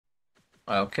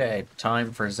Okay,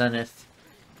 time for Zenith,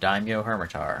 Daimyo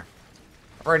Hermitaur.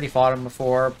 I've already fought him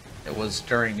before. It was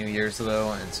during New Year's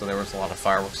though, and so there was a lot of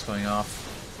fireworks going off.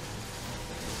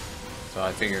 So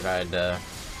I figured I'd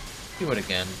do it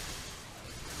again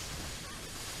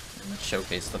and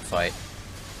showcase the fight.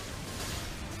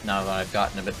 Now that I've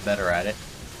gotten a bit better at it.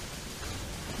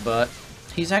 But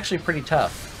he's actually pretty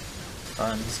tough.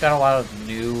 He's got a lot of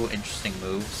new, interesting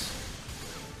moves.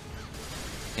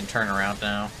 He can turn around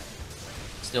now.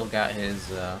 Still got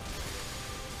his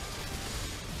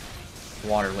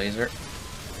water laser.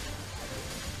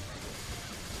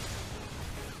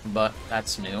 But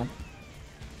that's new.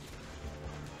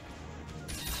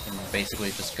 And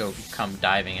basically just come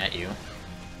diving at you.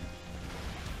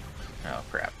 Oh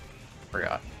crap.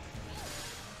 Forgot.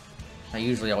 I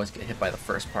usually always get hit by the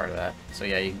first part of that. So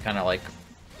yeah, you can kind of like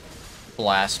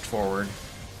blast forward.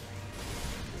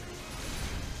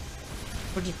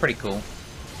 Which is pretty cool.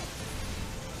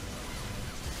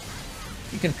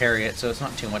 You can parry it, so it's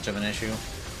not too much of an issue.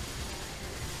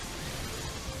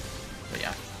 But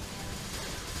yeah.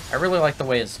 I really like the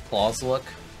way his claws look.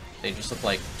 They just look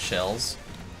like shells.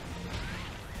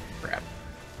 Crap.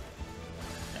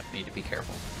 Yep, need to be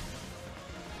careful.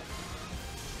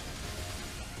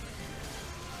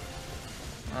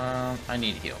 I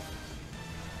need heal.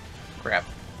 Crap.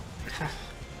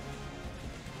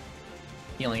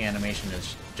 Healing animation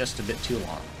is just a bit too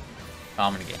long. Oh,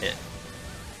 I'm gonna get hit.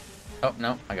 Oh,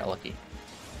 no, I got lucky.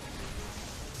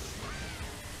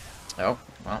 Oh,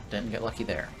 well, didn't get lucky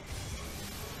there.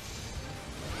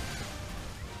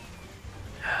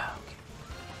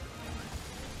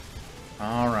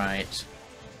 Alright.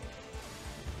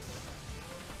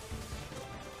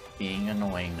 Being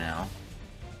annoying now.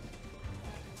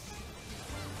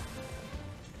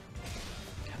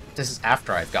 This is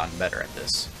after I've gotten better at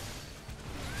this.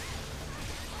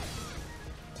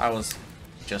 I was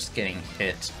just getting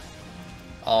hit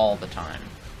all the time.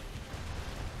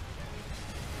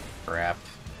 Crap.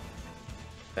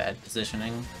 Bad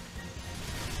positioning.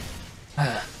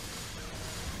 There's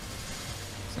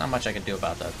not much I can do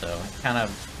about that, though.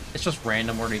 It's just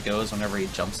random where he goes whenever he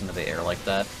jumps into the air like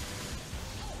that.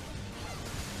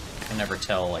 I can never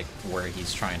tell, like, where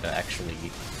he's trying to actually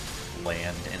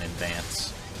land in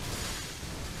advance.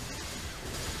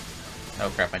 Oh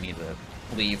crap, I need to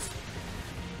leave.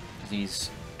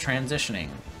 He's transitioning.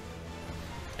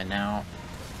 And now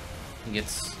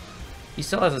he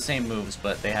still has the same moves,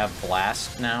 but they have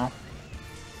blast now.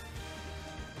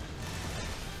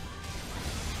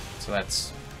 So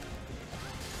that's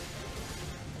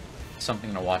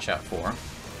something to watch out for.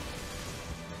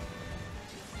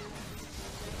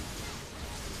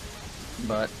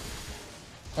 But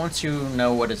once you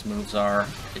know what his moves are,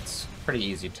 it's pretty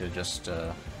easy to just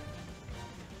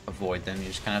avoid them. You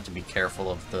just kind of have to be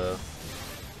careful of the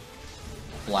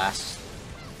blast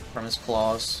from his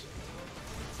claws.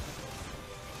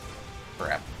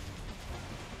 Crap.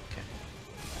 Okay.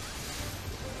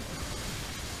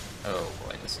 Oh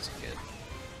boy, this is good.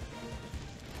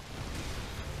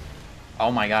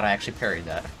 Oh my god, I actually parried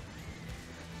that.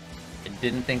 I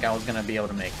didn't think I was gonna be able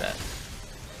to make that.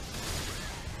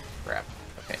 Crap.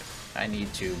 Okay. I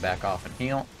need to back off and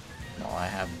heal while I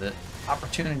have the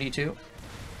opportunity to.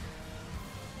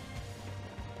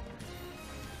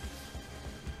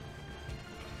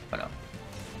 Oh no.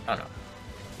 Oh no.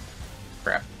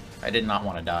 Crap. I did not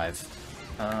want to dive.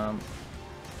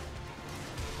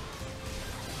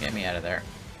 Get me out of there.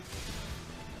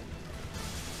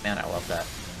 Man, I love that.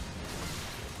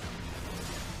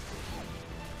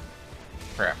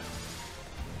 Crap.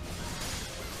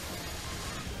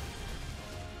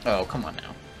 Oh, come on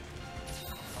now.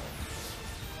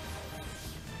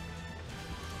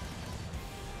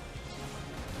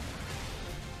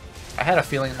 I had a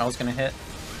feeling I was gonna hit.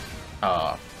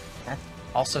 That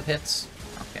also hits?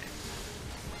 Okay.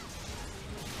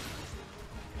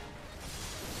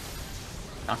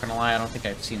 Not gonna lie, I don't think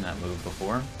I've seen that move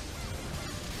before.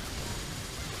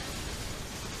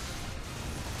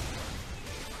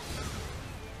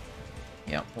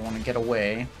 Yep, I want to get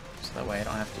away, so that way I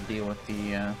don't have to deal with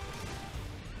the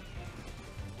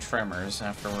tremors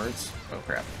afterwards. Oh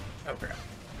crap. Oh crap.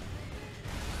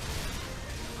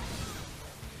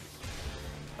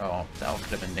 Oh, that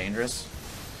could have been dangerous.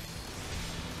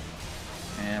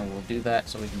 And we'll do that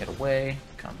so we can get away.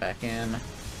 Come back in.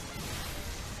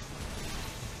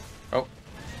 Oh,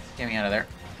 get me out of there.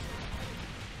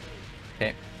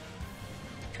 Okay.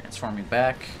 Transforming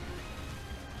back.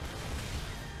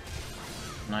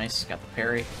 Nice, got the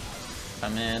parry.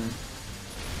 Come in.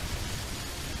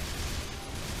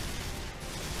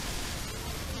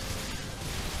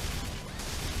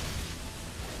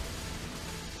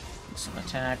 Some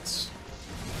attacks.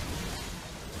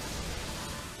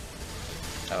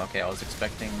 Oh, okay, I was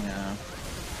expecting to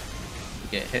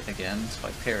get hit again, so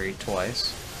I parried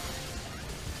twice.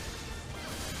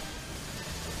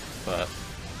 But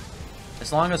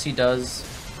as long as he does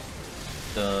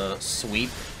the sweep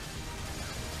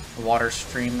water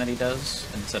stream that he does,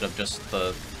 instead of just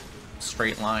the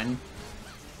straight line,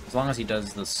 as long as he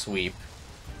does the sweep,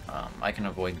 I can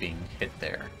avoid being hit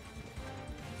there.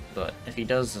 But if he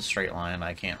does the straight line,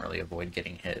 I can't really avoid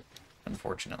getting hit,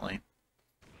 unfortunately.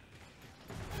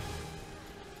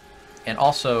 And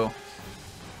also,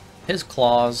 his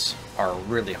claws are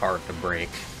really hard to break.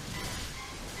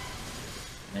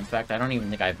 In fact, I don't even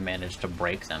think I've managed to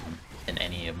break them in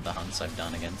any of the hunts I've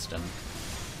done against him.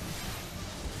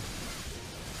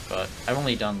 But I've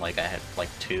only done, like, I had, like,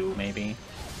 2, maybe.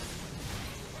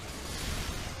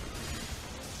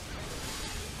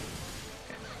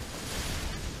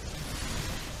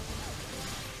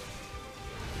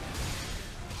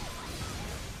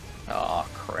 Oh,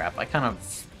 crap. I kind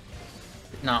of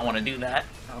did not want to do that.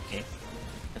 Okay.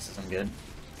 This isn't good.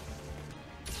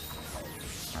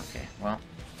 Okay, well,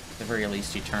 at the very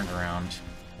least he turned around.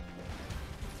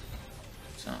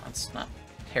 So that's not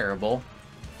terrible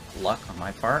luck on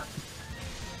my part.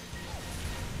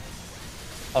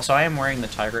 Also, I am wearing the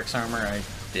Tigrex armor. I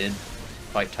did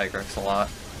fight Tigrex a lot.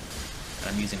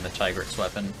 I'm using the Tigrex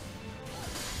weapon.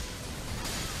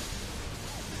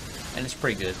 And it's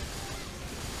pretty good.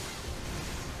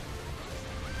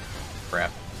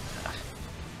 Crap.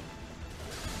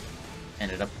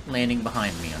 Ended up landing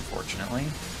behind me, unfortunately.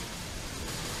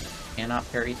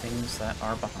 Cannot parry things that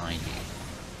are behind you.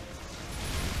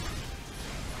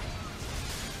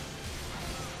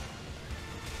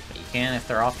 But you can if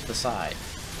they're off to the side.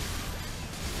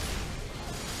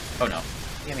 Oh no.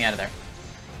 Get me out of there.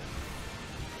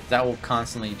 That will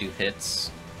constantly do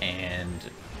hits, and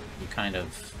you kind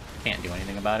of can't do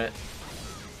anything about it.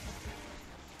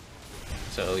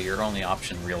 So your only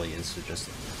option really is to just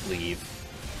leave.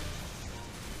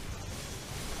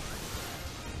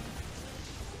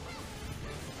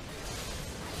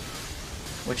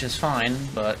 Which is fine,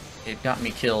 but it got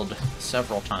me killed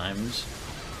several times,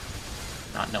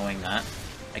 not knowing that.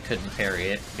 I couldn't parry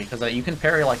it, because you can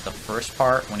parry, like, the first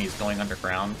part when he's going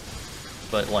underground,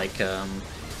 but, like,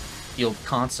 you'll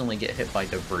constantly get hit by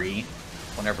debris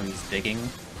whenever he's digging,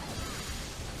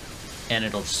 and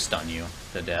it'll just stun you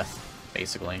to death,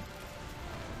 basically.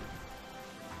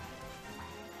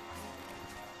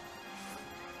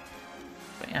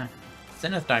 But yeah,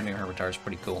 Zenith Daimyo Hermitaur is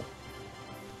pretty cool.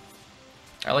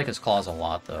 I like his claws a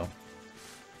lot, though.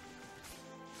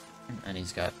 And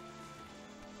he's got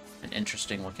an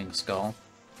interesting looking skull.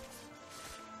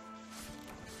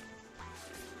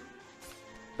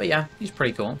 But yeah, he's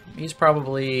pretty cool. He's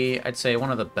probably, I'd say,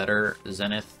 one of the better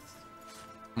Zenith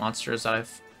monsters that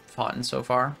I've fought in so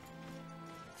far.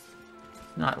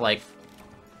 Not like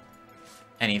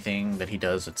anything that he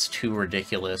does that's too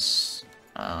ridiculous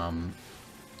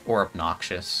or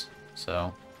obnoxious,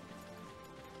 so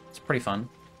it's pretty fun.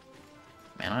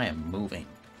 Man, I am moving.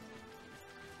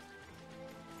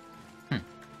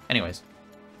 Anyways,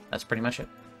 that's pretty much it.